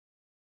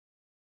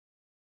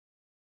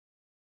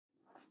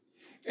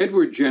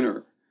Edward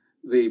Jenner,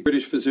 the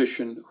British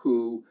physician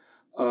who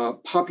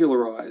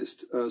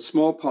popularized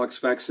smallpox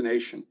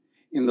vaccination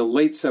in the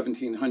late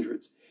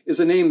 1700s, is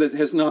a name that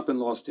has not been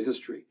lost to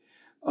history.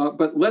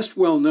 But less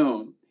well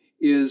known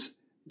is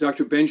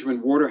Dr.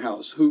 Benjamin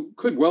Waterhouse, who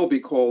could well be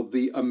called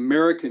the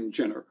American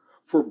Jenner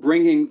for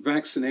bringing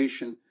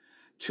vaccination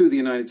to the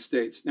United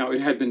States. Now,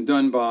 it had been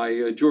done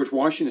by George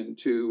Washington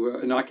to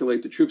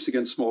inoculate the troops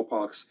against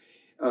smallpox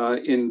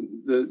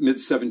in the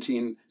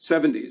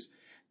mid-1770s.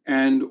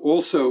 And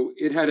also,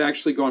 it had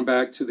actually gone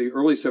back to the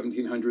early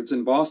 1700s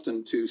in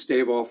Boston to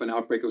stave off an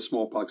outbreak of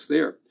smallpox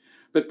there.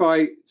 But by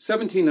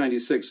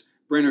 1796,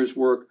 Brenner's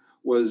work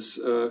was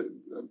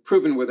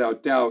proven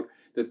without doubt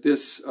that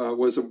this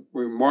was a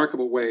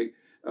remarkable way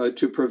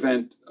to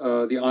prevent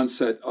the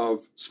onset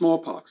of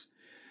smallpox.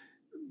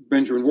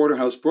 Benjamin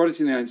Waterhouse brought it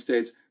to the United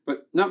States,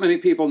 but not many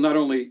people not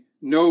only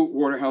know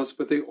Waterhouse,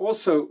 but they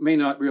also may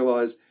not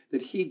realize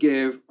that he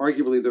gave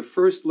arguably the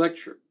first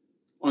lecture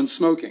on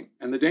smoking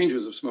and the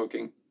dangers of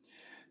smoking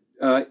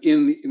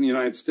in the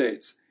United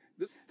States.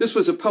 This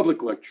was a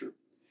public lecture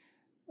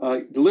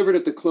delivered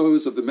at the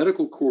close of the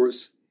medical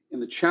course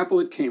in the chapel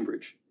at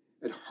Cambridge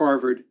at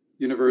Harvard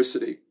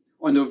University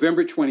on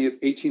November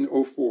 20th,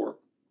 1804,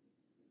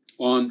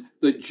 on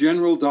the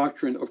general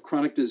doctrine of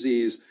chronic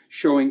disease,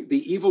 showing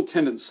the evil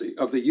tendency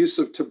of the use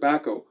of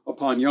tobacco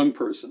upon young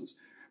persons,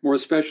 more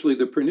especially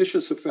the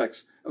pernicious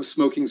effects of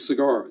smoking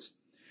cigars,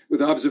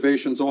 with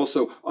observations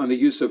also on the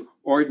use of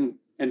Ardent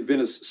and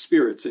Vinous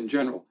spirits in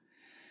general.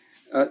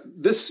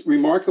 This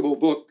remarkable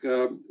book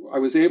I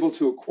was able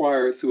to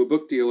acquire through a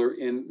book dealer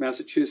in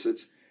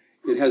Massachusetts.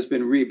 It has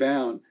been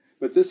rebound,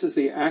 but this is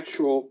the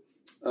actual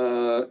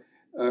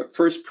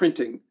first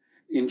printing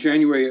in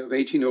January of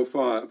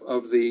 1805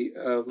 of the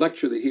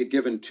lecture that he had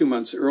given 2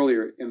 months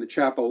earlier in the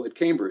chapel at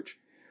Cambridge.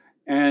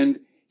 And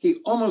he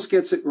almost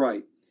gets it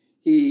right.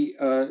 He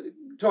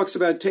talks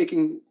about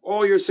taking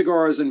all your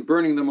cigars and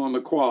burning them on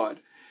the quad.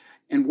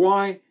 And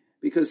why?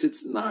 Because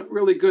it's not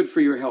really good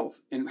for your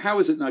health. And how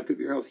is it not good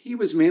for your health? He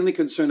was mainly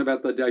concerned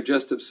about the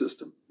digestive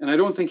system. And I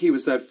don't think he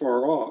was that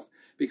far off,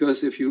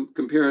 because if you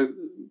compare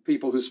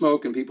people who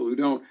smoke and people who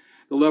don't,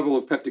 the level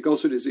of peptic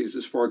ulcer disease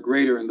is far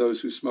greater in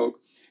those who smoke.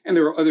 And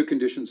there are other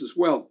conditions as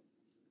well.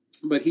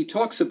 But he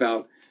talks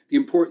about the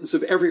importance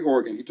of every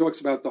organ. He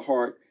talks about the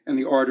heart and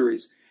the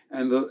arteries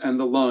and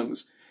the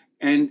lungs.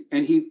 And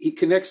he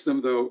connects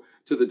them, though,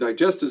 to the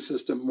digestive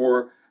system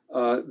more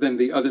than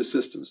the other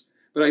systems.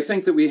 But I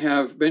think that we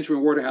have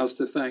Benjamin Waterhouse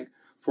to thank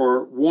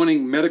for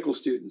wanting medical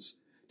students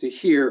to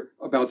hear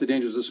about the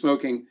dangers of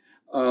smoking,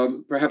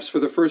 perhaps for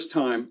the first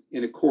time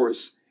in a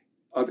course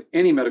of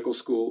any medical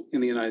school in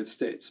the United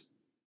States.